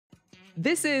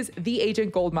This is the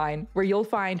Agent Goldmine, where you'll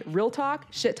find real talk,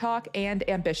 shit talk, and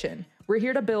ambition. We're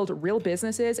here to build real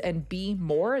businesses and be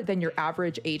more than your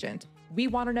average agent. We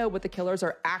want to know what the killers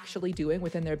are actually doing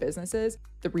within their businesses,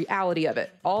 the reality of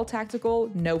it. All tactical,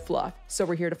 no fluff. So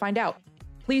we're here to find out.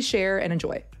 Please share and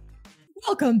enjoy.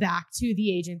 Welcome back to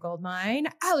the Agent Goldmine.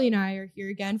 Ali and I are here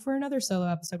again for another solo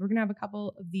episode. We're going to have a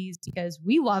couple of these because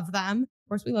we love them. Of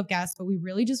course, we love guests, but we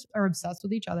really just are obsessed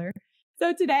with each other.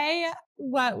 So today,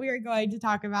 what we are going to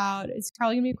talk about, it's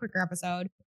probably going to be a quicker episode.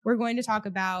 We're going to talk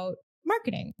about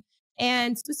marketing.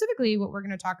 And specifically, what we're going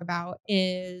to talk about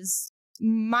is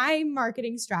my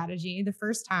marketing strategy the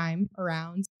first time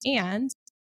around and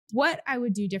what I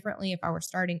would do differently if I were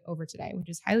starting over today, which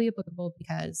is highly applicable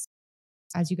because,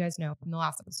 as you guys know from the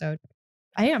last episode,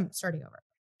 I am starting over.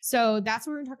 So that's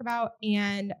what we're going to talk about.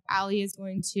 And Ali is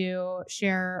going to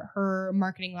share her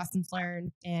marketing lessons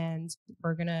learned, and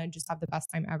we're going to just have the best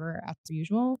time ever as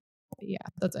usual. Yeah,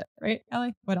 that's it. Right,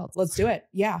 Ali? What else? Let's do it.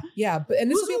 Yeah.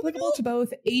 And this will be applicable to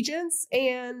both agents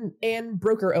and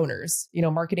broker owners,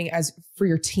 marketing as for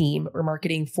your team or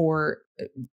marketing for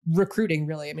recruiting,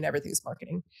 really. I mean, everything's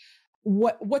marketing.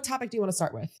 What topic do you want to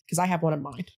start with? Because I have one in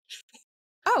mind.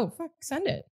 Oh, fuck, send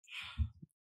it.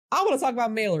 I want to talk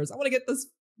about mailers. I want to get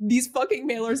these fucking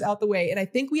mailers out the way. And I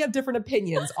think we have different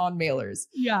opinions on mailers.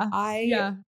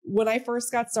 When I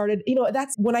first got started,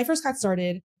 when I first got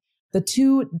started, the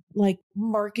two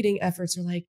marketing efforts are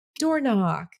door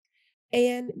knock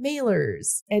and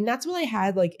mailers. And that's what I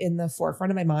had in the forefront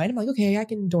of my mind. I'm like, okay, I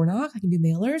can door knock, I can do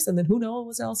mailers. And then who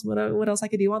knows what else I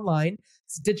could do online.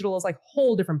 Digital is a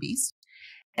whole different beast.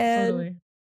 And totally.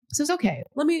 So it's okay.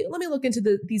 Let me look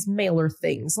into these mailer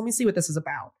things. Let me see what this is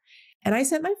about. And I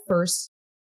sent my first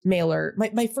mailer,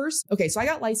 so I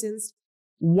got licensed.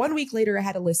 1 week later, I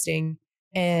had a listing,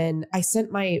 and I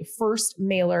sent my first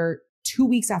mailer 2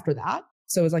 weeks after that.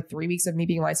 So it was 3 weeks of me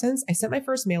being licensed. I sent my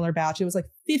first mailer batch. It was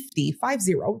 50,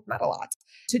 not a lot,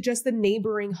 to just the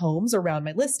neighboring homes around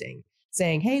my listing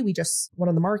saying, hey, we just went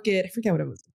on the market. I forget what it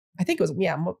was. I think it was,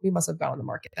 we must have gone on the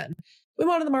market then. We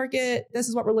went on the market. This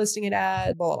is what we're listing it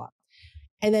at, blah, blah, blah.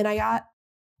 And then I got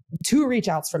 2 reach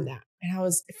outs from that. And I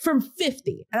was from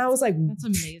 50. And I was like, that's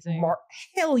amazing.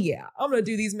 Hell yeah. I'm going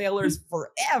to do these mailers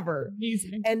forever.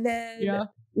 Amazing. And then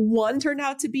one turned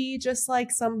out to be just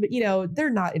some,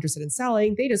 they're not interested in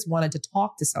selling. They just wanted to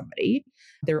talk to somebody.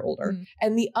 They're older. Mm.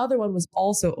 And the other one was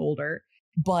also older,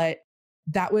 but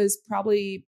that was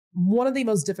probably one of the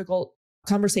most difficult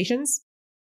conversations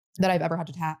that I've ever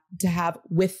had to have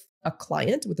with a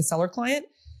client, with a seller client,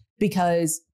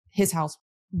 because his house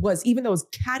was, even though it was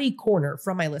catty corner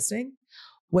from my listing,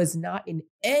 was not in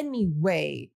any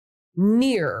way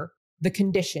near the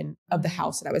condition of the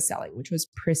house that I was selling, which was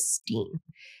pristine.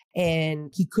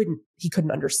 And he couldn't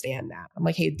understand that. I'm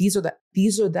like, hey, these are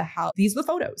the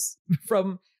photos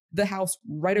from the house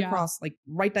right across,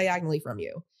 right diagonally from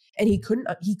you. And he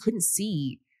couldn't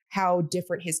see how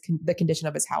different the condition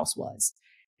of his house was.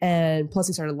 And plus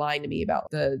he started lying to me about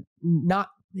the not,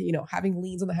 having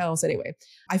liens on the house. Anyway,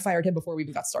 I fired him before we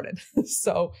even got started.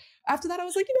 So after that, I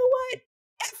was like, you know what?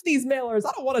 F these mailers.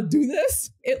 I don't want to do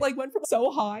this. It went from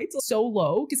so high to so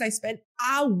low because I spent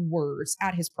hours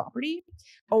at his property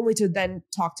only to then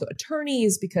talk to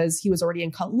attorneys because he was already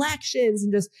in collections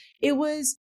and it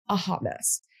was a hot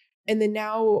mess. And then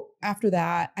now after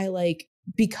that,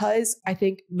 because I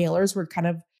think mailers were kind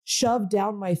of shoved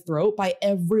down my throat by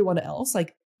everyone else,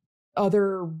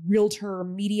 other realtor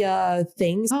media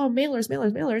things. Oh,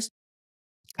 mailers.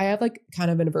 I have kind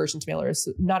of an aversion to mailers.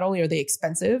 Not only are they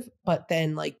expensive, but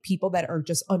then people that are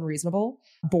just unreasonable,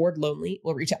 bored, lonely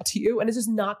will reach out to you. And it's just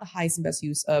not the highest and best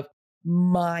use of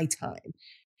my time.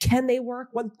 Can they work?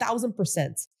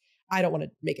 1000%. I don't want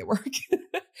to make it work.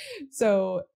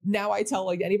 So now I tell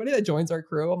anybody that joins our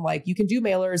crew, I'm like, you can do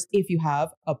mailers if you have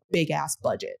a big ass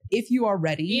budget. If you are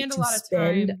ready and to a lot of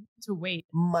spend time to wait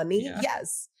money,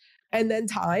 yes. And then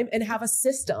time and have a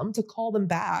system to call them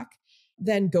back,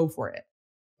 then go for it.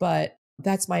 But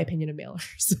that's my opinion of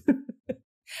mailers.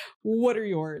 What are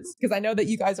yours? Because I know that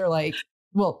you guys are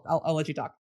well, I'll let you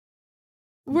talk.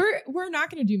 We're not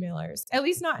going to do mailers, at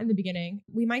least not in the beginning.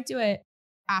 We might do it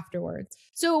afterwards.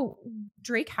 So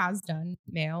Drake has done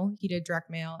mail. He did direct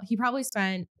mail. He probably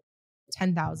spent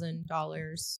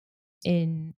 $10,000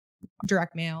 in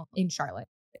direct mail in Charlotte.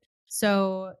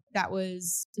 So that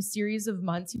was a series of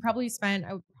months. He probably spent,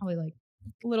 a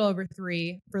little over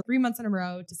 3 months in a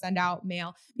row to send out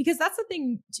mail, because that's the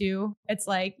thing too. It's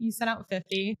you send out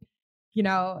 50, in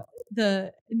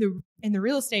the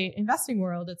real estate investing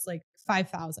world, it's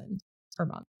 5,000 per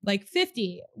month. Like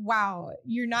 50. Wow.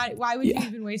 Why would you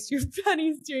even waste your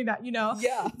pennies doing that? Yeah.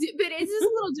 But it's just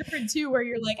a little different too, where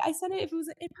you're like, I sent it, if it was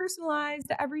personalized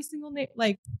to every single name,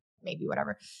 like maybe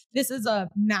whatever. This is a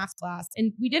mass blast.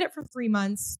 And we did it for 3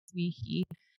 months,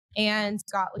 and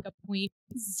got like a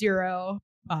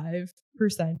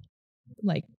 0.05%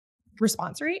 like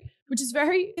response rate, which is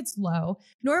it's low.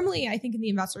 Normally, I think in the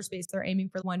investor space, they're aiming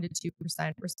for 1 to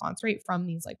 2% response rate from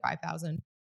these like 5,000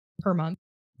 per month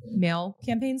mail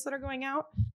campaigns that are going out.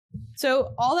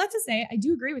 So all that to say, I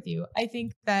do agree with you. I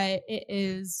think that it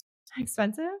is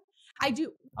expensive.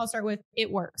 I'll start with,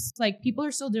 it works. Like, people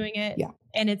are still doing it. Yeah.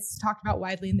 And it's talked about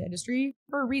widely in the industry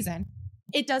for a reason.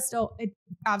 It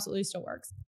absolutely still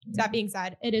works. That being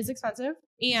said, it is expensive,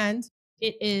 and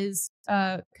it is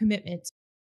a commitment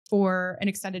for an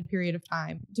extended period of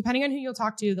time. Depending on who you'll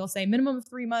talk to, they'll say minimum of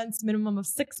 3 months, minimum of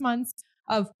 6 months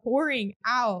of pouring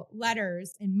out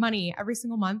letters and money every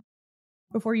single month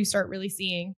before you start really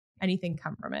seeing anything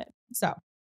come from it. So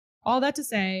all that to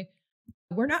say,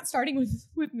 we're not starting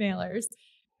with mailers.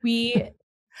 We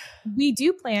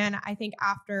do plan, I think,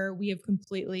 after we have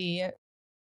completely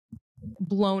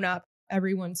blown up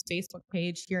everyone's Facebook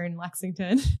page here in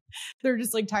Lexington. They're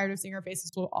just like tired of seeing our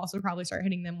faces. We'll also probably start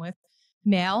hitting them with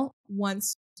mail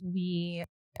once we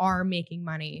are making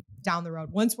money down the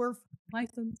road. Once we're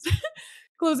licensed,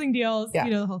 closing deals,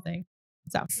 the whole thing.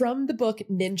 So from the book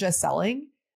Ninja Selling,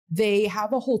 they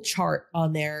have a whole chart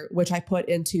on there, which I put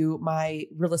into my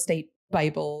real estate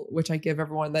Bible, which I give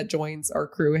everyone that joins our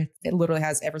crew. It literally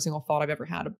has every single thought I've ever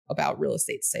had about real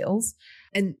estate sales.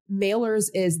 And mailers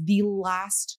is the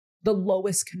lowest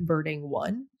converting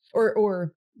one,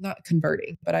 or not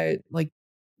converting, but I like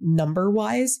number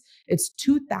wise, it's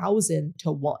 2,000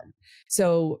 to 1.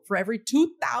 So for every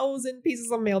 2,000 pieces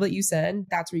of mail that you send,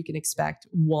 that's where you can expect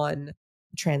one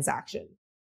transaction.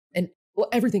 And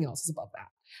everything else is above that.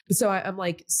 So I'm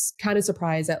like kind of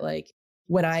surprised that like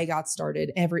when I got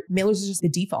started, mailers is just the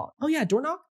default. Oh yeah, door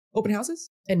knock, open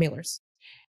houses, and mailers.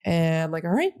 And I'm like,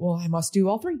 all right, well, I must do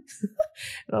all 3. And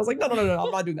I was like, no, I'm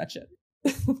not doing that shit.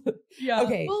 Yeah.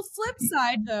 Okay. Well, flip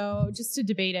side though, just to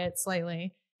debate it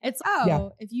slightly, it's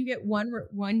if you get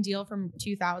one deal from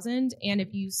 2,000, and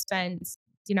if you spend,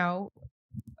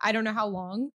 I don't know how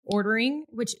long ordering,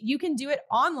 which you can do it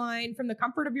online from the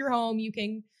comfort of your home. You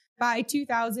can buy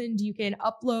 2,000. You can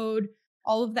upload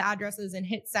all of the addresses and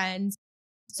hit send.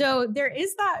 So there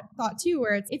is that thought too,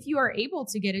 where it's, if you are able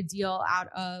to get a deal out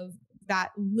of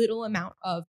that little amount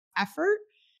of effort,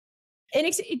 and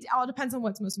it all depends on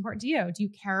what's most important to you. Do you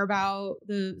care about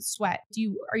the sweat?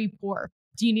 Are you poor?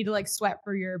 Do you need to like sweat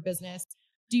for your business?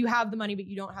 Do you have the money, but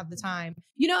you don't have the time?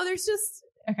 There's just,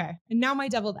 okay. And now my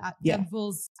devil's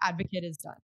advocate is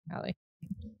done, Ali.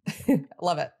 I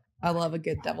love it. I love a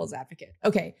good devil's advocate.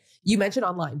 Okay. You mentioned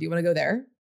online. Do you want to go there?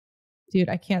 Dude,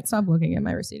 I can't stop looking at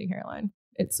my receding hairline.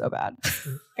 It's so bad.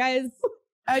 Guys,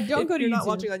 don't go to YouTube. You're not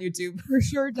watching on YouTube. For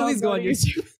sure. Please go on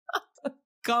YouTube.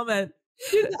 Comment.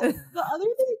 Dude, the other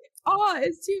thing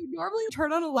is to normally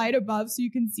turn on a light above so you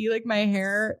can see like my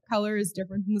hair color is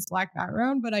different than this black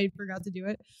background, but I forgot to do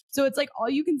it. So it's like all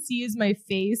you can see is my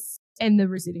face and the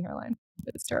receding hairline.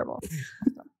 It's terrible.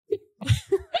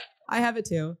 I have it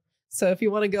too. So if you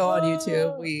want to go on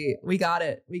YouTube, we got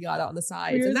it. We got it on the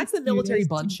sides. And that's the military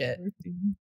bun shit.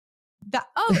 Is that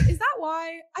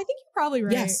why? I think you're probably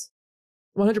right. Yes.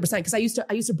 100%. Because I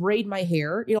used to braid my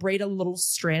hair, braid a little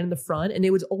strand in the front, and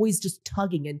it was always just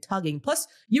tugging and tugging. Plus,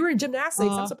 you were in gymnastics.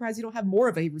 I'm surprised you don't have more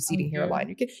of a receding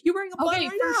hairline. You're wearing a bun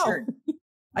right now. Sure.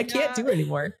 I can't do it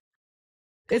anymore.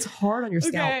 It's hard on your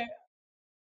scalp.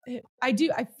 I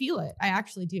do. I feel it. I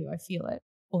actually do. I feel it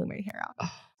pulling my hair out.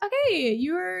 Okay,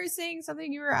 you were saying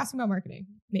something. You were asking about marketing.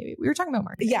 Maybe we were talking about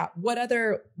marketing. Yeah. What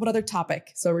other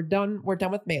topic? So we're done with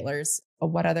mailers.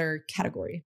 What other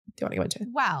category do you want to go into?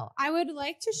 Well, I would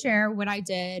like to share what I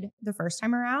did the first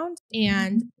time around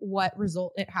and what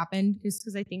result it happened, just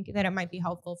because I think that it might be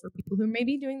helpful for people who may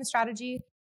be doing the strategy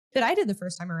that I did the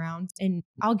first time around. And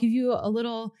I'll give you a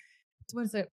little,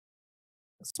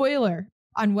 spoiler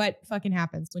on what fucking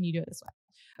happens when you do it this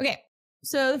way. Okay.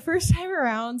 So the first time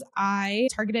around, I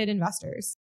targeted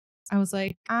investors. I was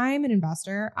like, I'm an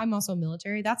investor. I'm also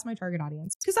military. That's my target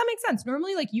audience. Because that makes sense.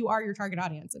 Normally, like, you are your target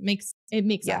audience. It makes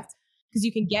sense because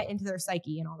you can get into their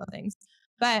psyche and all the things.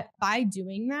 But by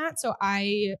doing that, so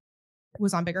I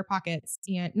was on Bigger Pockets,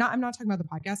 and I'm not talking about the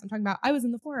podcast. I'm talking about, I was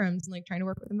in the forums and like trying to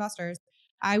work with investors.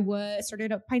 I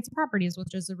started up Pints of Properties,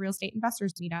 which is a real estate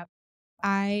investors meetup.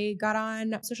 I got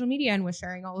on social media and was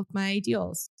sharing all of my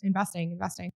deals, investing.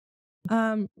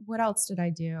 What else did I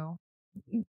do?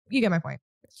 You get my point.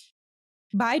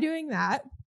 By doing that,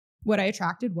 what I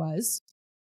attracted was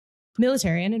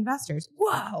military and investors.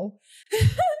 Whoa.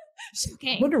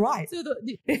 Shocking. Wonder why. So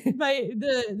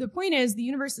the point is the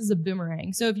universe is a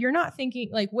boomerang. So if you're not thinking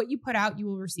like what you put out, you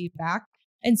will receive back.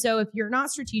 And so if you're not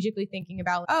strategically thinking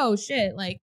about, oh shit,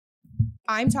 like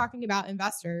I'm talking about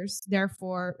investors,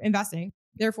 therefore investing,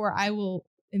 therefore I will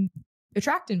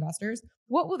attract investors.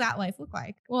 What will that life look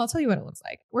like? Well, I'll tell you what it looks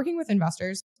like. Working with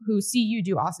investors who see you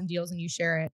do awesome deals and you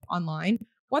share it online,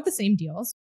 want the same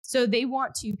deals. So they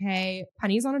want to pay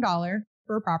pennies on a dollar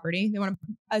for a property. They want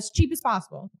to as cheap as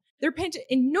possible. They're pinched,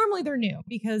 and normally they're new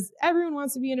because everyone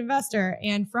wants to be an investor.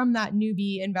 And from that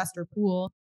newbie investor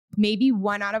pool, maybe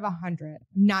 1 out of 100, I'm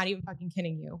not even fucking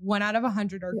kidding you, 1 out of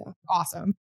 100 are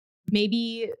awesome.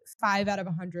 Maybe 5 out of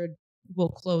 100 will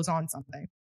close on something.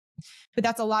 But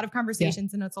that's a lot of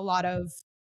conversations and it's a lot of,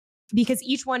 because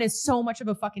each one is so much of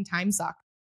a fucking time suck.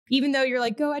 Even though you're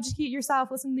like, go educate yourself,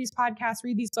 listen to these podcasts,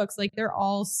 read these books, like they're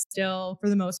all still, for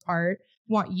the most part,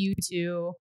 want you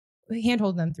to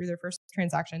handhold them through their first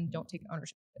transaction. Don't take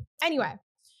ownership. Anyway,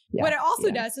 what it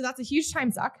also does, so that's a huge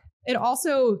time suck. It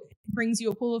also brings you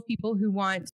a pool of people who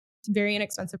want very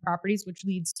inexpensive properties, which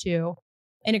leads to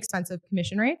inexpensive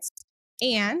commission rates.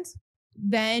 And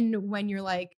then when you're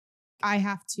like, I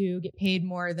have to get paid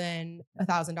more than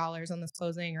 $1,000 on this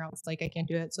closing or else like I can't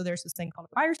do it. So there's this thing called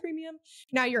a buyer's premium.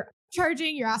 Now you're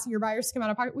asking your buyers to come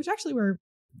out of pocket, which actually we're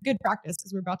good practice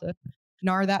because we're about to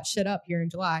gnar that shit up here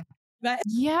in July. But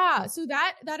yeah, so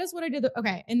that is what I did.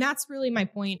 Okay. And that's really my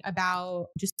point about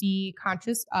just be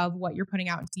conscious of what you're putting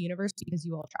out into the universe because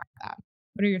you will attract that.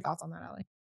 What are your thoughts on that, Ali?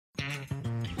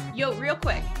 Yo, real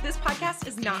quick, this podcast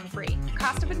is not free.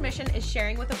 Cost of admission is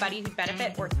sharing with a buddy who'd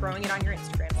benefit or throwing it on your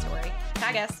Instagram story.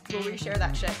 Tag us, we'll reshare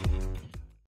that shit.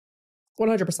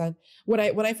 100%. When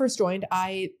I first joined,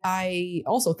 I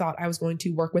also thought I was going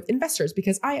to work with investors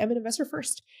because I am an investor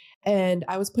first. And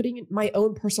I was putting my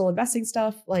own personal investing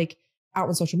stuff like out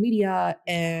on social media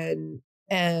and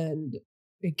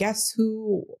guess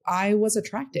who I was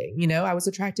attracting? You know, I was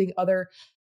attracting other,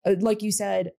 like you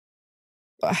said,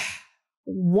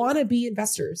 wannabe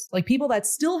investors, like people that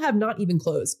still have not even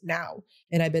closed now.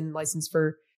 And I've been licensed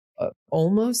for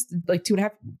almost like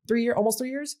 2.5, almost 3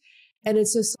 years. And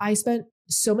it's just, I spent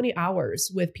so many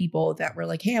hours with people that were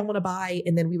like, hey, I want to buy.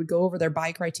 And then we would go over their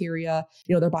buy criteria,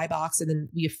 you know, their buy box. And then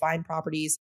we would find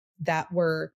properties that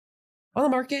were on the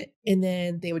market and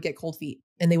then they would get cold feet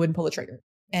and they wouldn't pull the trigger.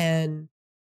 And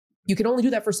you can only do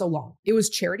that for so long. It was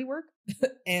charity work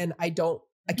and I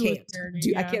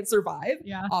can't survive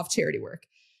off charity work.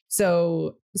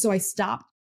 So I stopped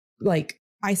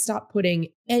putting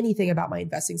anything about my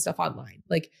investing stuff online.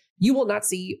 Like you will not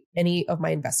see any of my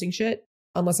investing shit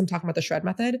unless I'm talking about the shred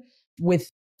method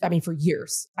for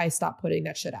years, I stopped putting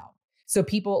that shit out. So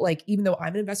people like, even though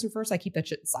I'm an investor first, I keep that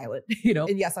shit silent, you know?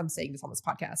 And yes, I'm saying this on this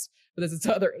podcast, but this is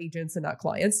to other agents and not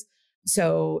clients.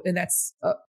 So, and that's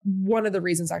one of the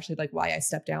reasons actually like why I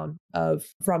stepped down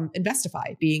from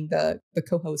Investify being the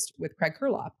co-host with Craig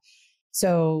Kurlop.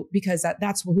 So, because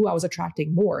that's who I was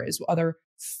attracting more is other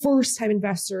first-time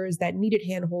investors that needed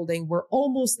handholding. We're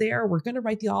almost there. We're going to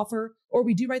write the offer, or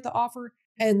we do write the offer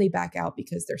and they back out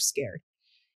because they're scared.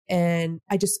 And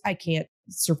I can't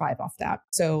survive off that.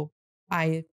 So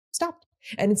I stopped.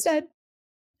 And instead,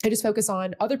 I just focus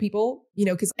on other people, you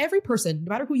know, because every person, no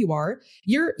matter who you are,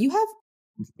 you're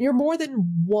more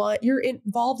than one, you're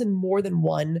involved in more than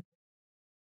one.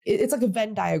 It's like a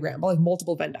Venn diagram, like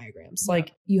multiple Venn diagrams. Yeah.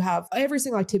 Like you have every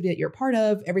single activity that you're a part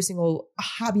of, every single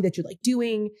hobby that you like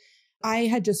doing. I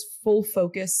had just full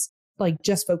focus, like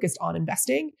just focused on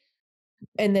investing.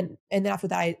 And then after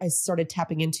that, I started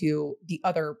tapping into the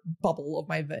other bubble of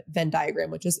my Venn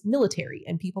diagram, which is military,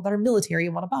 and people that are military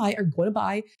and want to buy are going to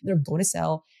buy, they're going to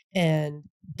sell. And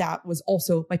that was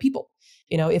also my people.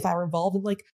 You know, if I were involved in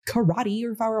like karate,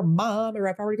 or if I were a mom, or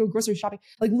if I were to go grocery shopping,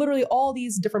 like literally all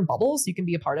these different bubbles you can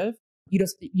be a part of.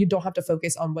 You don't have to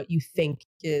focus on what you think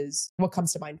is what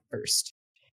comes to mind first,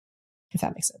 if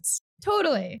that makes sense.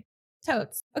 Totally.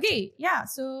 Totes. Okay. Yeah.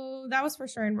 So that was for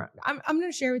sure. And I'm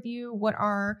going to share with you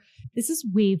this is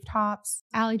wave tops.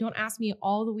 Ali, don't ask me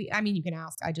you can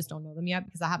ask. I just don't know them yet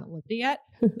because I haven't lived it yet,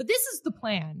 but this is the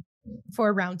plan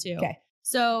for round 2. Okay.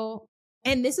 So,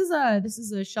 and this is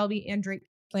a Shelby and Drake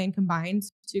plan combined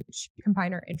to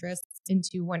combine our interests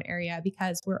into one area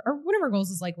because one of our goals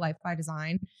is like life by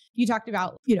design. You talked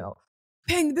about, you know,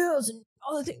 paying the bills and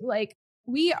all the things. Like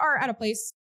we are at a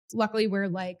place, luckily, where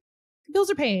like bills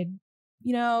are paid.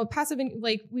 You know,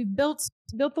 we've built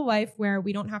the life where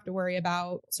we don't have to worry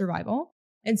about survival.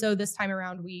 And so this time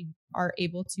around, we are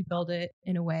able to build it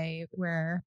in a way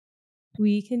where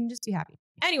we can just be happy.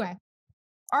 Anyway,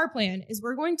 our plan is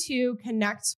we're going to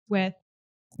connect with,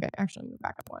 okay, actually, I'm going to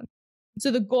back up one.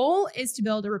 So the goal is to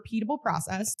build a repeatable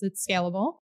process that's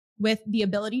scalable with the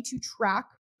ability to track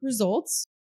results,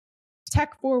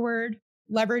 tech forward,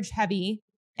 leverage heavy,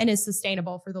 and is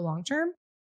sustainable for the long term.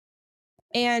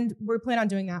 And we're planning on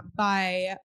doing that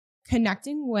by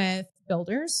connecting with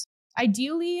builders,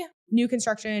 ideally new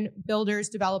construction builders,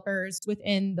 developers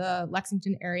within the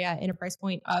Lexington area in a price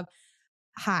point of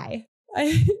high.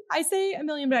 I say $1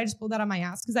 million, but I just pulled that on my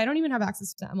ass because I don't even have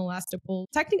access to MLS to pull.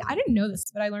 Technically, I didn't know this,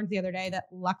 but I learned the other day that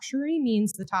luxury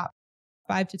means the top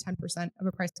 5 to 10% of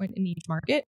a price point in each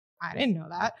market. I didn't know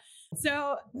that.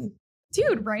 So,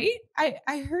 dude, right?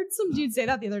 I heard some dude say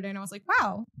that the other day and I was like,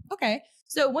 wow, okay.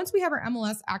 So once we have our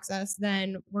MLS access,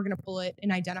 then we're going to pull it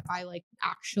and identify like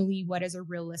actually what is a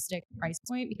realistic price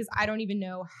point, because I don't even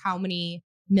know how many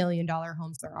 $1 million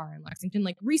homes there are in Lexington.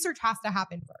 Like research has to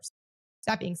happen first.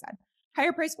 That being said,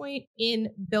 higher price point in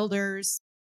builders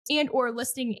and or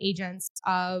listing agents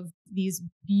of these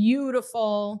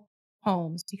beautiful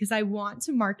homes, because I want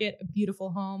to market a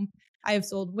beautiful home. I have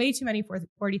sold way too many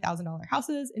 $40,000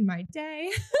 houses in my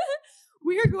day.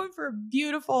 We are going for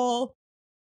beautiful,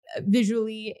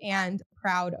 visually and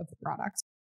proud of the product.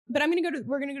 But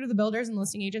we're going to go to the builders and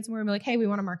listing agents and we're going to be like, hey, we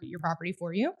want to market your property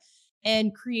for you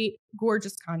and create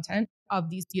gorgeous content of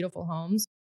these beautiful homes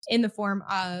in the form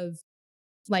of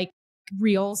like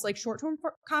reels, like short-term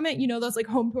comment, you know, those like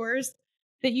home tours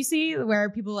that you see where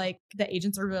people like the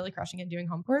agents are really crushing it doing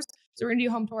home tours. So we're going to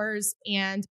do home tours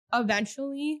and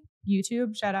eventually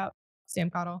YouTube, shout out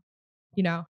Sam Cottle, you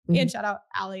know, and shout out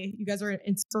Ali. You guys are an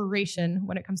inspiration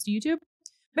when it comes to YouTube.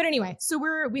 But anyway, so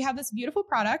we have this beautiful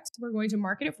product. We're going to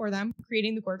market it for them,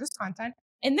 creating the gorgeous content.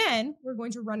 And then we're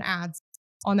going to run ads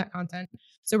on that content.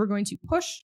 So we're going to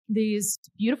push these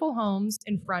beautiful homes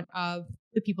in front of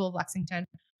the people of Lexington.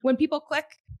 When people click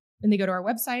and they go to our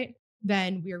website,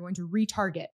 then we are going to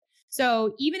retarget.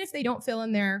 So even if they don't fill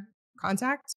in their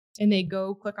contact and they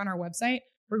go click on our website,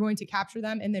 we're going to capture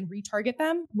them and then retarget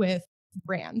them with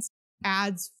brands,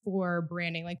 ads for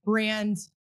branding, like brand,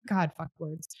 God, fuck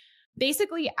words.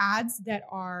 Basically ads that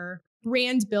are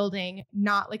brand building,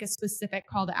 not like a specific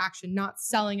call to action, not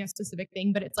selling a specific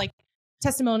thing, but it's like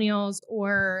testimonials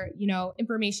or, you know,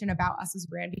 information about us as a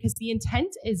brand, because the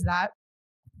intent is that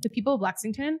the people of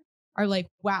Lexington are like,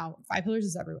 wow, Five Pillars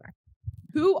is everywhere.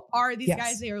 Who are these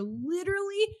guys? They are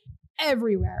literally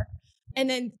everywhere. And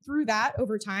then through that,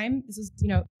 over time, this is, you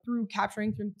know, through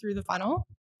capturing through the funnel,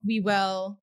 we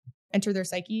will enter their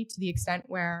psyche to the extent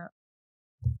where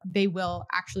they will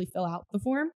actually fill out the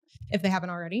form if they haven't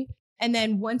already. And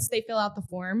then once they fill out the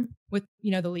form with,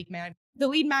 you know, the lead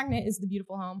magnet is the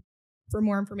beautiful home for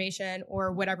more information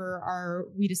or whatever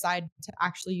we decide to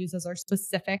actually use as our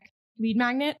specific lead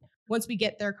magnet. Once we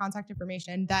get their contact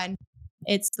information, then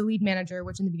it's the lead manager,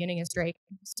 which in the beginning is Drake,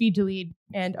 speed to lead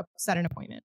and set an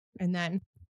appointment. And then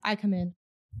I come in,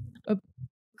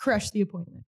 crush the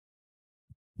appointment.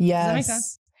 Yes.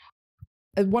 Does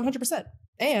that make sense? 100%.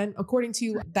 And according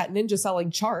to that ninja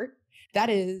selling chart, that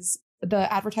is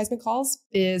the advertisement calls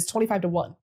is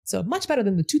 25-1. So much better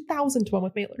than the 2,000 to 1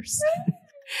 with mailers.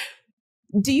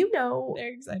 Do you know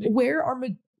where are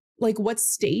like what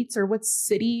states or what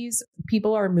cities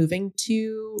people are moving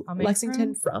to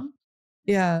Lexington from?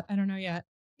 Yeah. I don't know yet.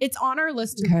 It's on our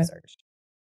list to research.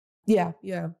 Yeah.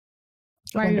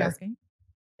 Why are you asking?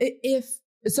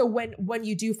 So when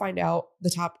you do find out the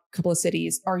top couple of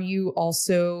cities, are you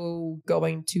also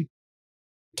going to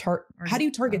how do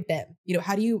you target them? You know,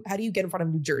 how do you get in front of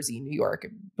New Jersey, New York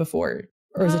before,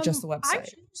 or is it just the website? I'm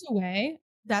sure there's a way.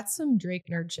 That's some Drake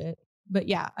nerd shit. But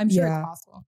yeah, I'm sure it's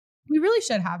possible. We really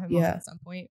should have him on at some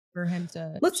point for him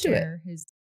to share his.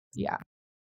 Yeah.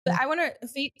 But I want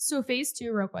to phase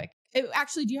 2 real quick.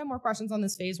 Actually, do you have more questions on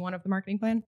this phase 1 of the marketing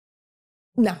plan?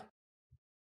 No.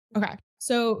 Okay.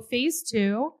 So phase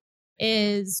 2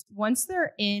 is once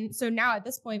they're in. So now at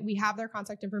this point, we have their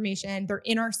contact information. They're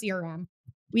in our CRM.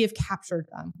 We have captured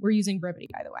them. We're using Brevity,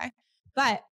 by the way.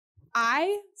 But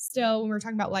when we're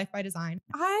talking about Life by Design,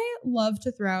 I love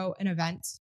to throw an event.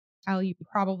 Ali, you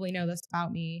probably know this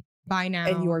about me by now.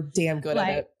 And you're damn good at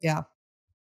it. Yeah.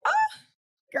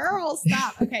 Girl,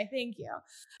 stop. Okay, thank you.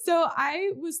 So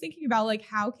I was thinking about like,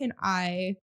 how can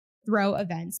I throw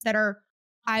events that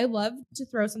I love to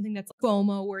throw something that's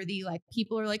FOMO worthy. Like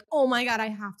people are like, oh my God, I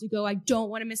have to go. I don't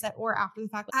want to miss that. Or after the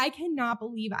fact, I cannot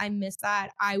believe I missed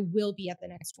that. I will be at the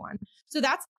next one. So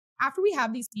that's after we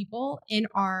have these people in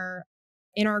our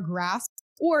grasp,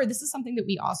 or this is something that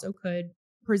we also could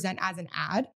present as an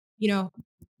ad, you know,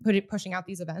 pushing out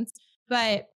these events.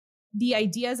 But the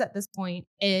ideas at this point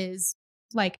is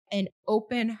like an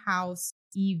open house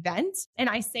event. And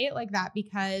I say it like that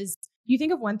because you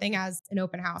think of one thing as an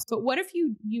open house, but what if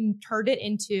you turned it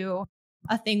into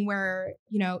a thing where,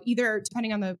 you know, either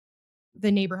depending on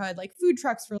the neighborhood, like food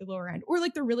trucks for the lower end, or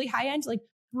like the really high end, like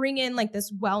bring in like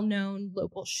this well-known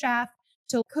local chef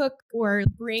to cook, or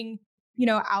bring, you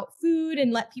know, out food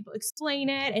and let people explain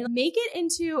it and make it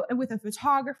into with a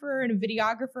photographer and a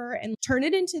videographer and turn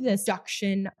it into this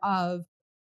production of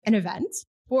an event.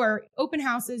 For open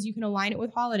houses, you can align it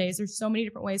with holidays. There's so many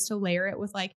different ways to layer it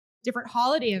with like different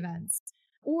holiday events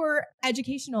or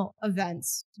educational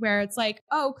events where it's like,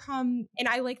 oh, come. And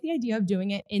I like the idea of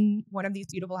doing it in one of these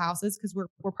beautiful houses because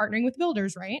we're partnering with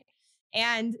builders, right?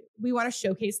 And we want to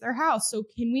showcase their house. So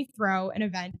can we throw an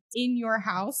event in your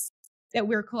house that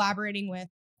we're collaborating with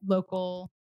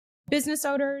local business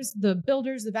owners, the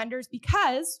builders, the vendors?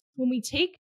 Because when we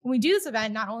do this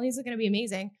event, not only is it going to be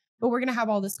amazing, but we're going to have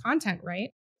all this content,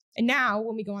 right? And now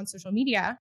when we go on social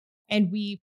media and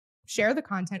we share the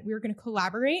content, we're going to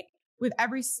collaborate with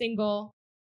every single,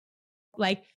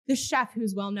 like the chef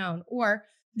who's well known, or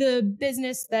the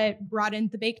business that brought in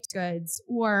the baked goods,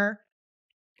 or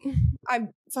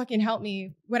help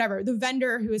me, whatever, the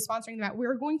vendor who is sponsoring that.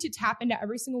 We're going to tap into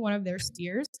every single one of their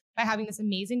spheres by having this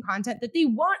amazing content that they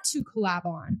want to collab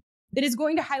on, that is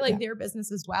going to highlight their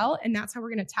business as well. And that's how we're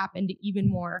going to tap into even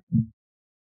more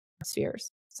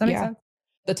spheres. Does that make sense?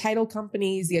 The title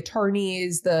companies, the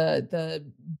attorneys, the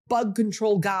bug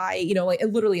control guy, you know, like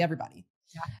literally everybody.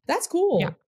 Yeah. That's cool.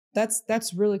 Yeah.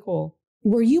 That's really cool.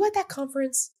 Were you at that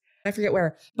conference? I forget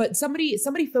where, but somebody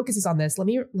focuses on this. I'm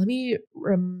going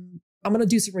to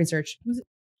do some research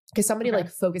because somebody like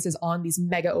focuses on these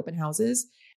mega open houses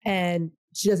and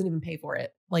she doesn't even pay for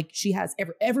it. Like she has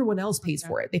everyone else pays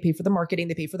for it. They pay for the marketing.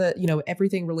 They pay for the, you know,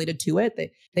 everything related to it.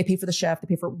 They pay for the chef, they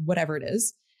pay for whatever it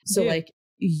is. So like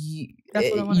you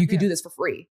could do this for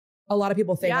free. A lot of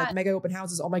people think like mega open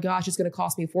houses, oh my gosh, it's going to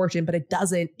cost me a fortune, but it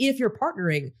doesn't if you're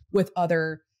partnering with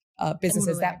other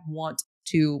businesses that want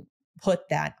to put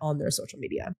that on their social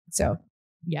media. So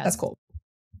that's cool.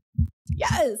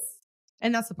 Yes.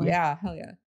 And that's the point. Yeah. Hell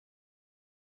yeah.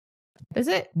 Is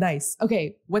it? Nice.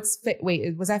 Okay. Was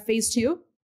that phase 2?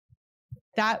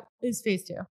 That is phase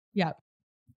 2. Yep.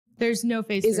 There's no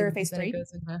phase 3. Is there a phase 3?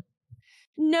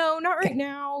 No, not right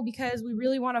now, because we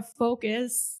really want to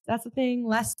focus. That's the thing.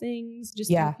 Less things, just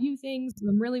do a few things, do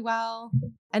them really well.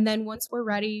 And then once we're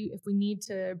ready, if we need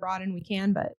to broaden, we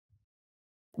can. But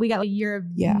we got a year of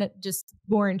just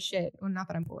boring shit. Well, not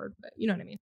that I'm bored, but you know what I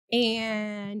mean.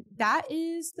 And that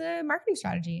is the marketing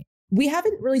strategy. We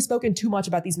haven't really spoken too much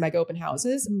about these mega open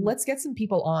houses. Let's get some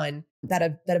people on that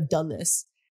have done this.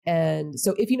 And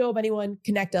so if you know of anyone,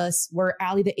 connect us. We're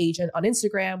Ali the Agent on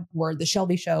Instagram. We're The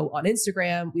Shelby Show on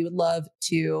Instagram. We would love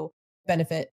to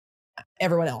benefit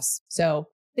everyone else. So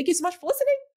thank you so much for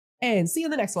listening and see you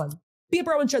in the next one. Be a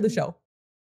bro and share the show.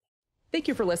 Thank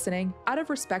you for listening. Out of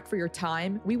respect for your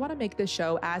time, we want to make this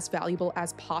show as valuable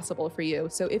as possible for you.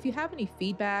 So if you have any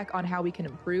feedback on how we can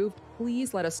improve,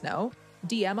 please let us know.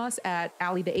 DM us at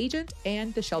Ali the Agent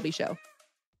and The Shelby Show.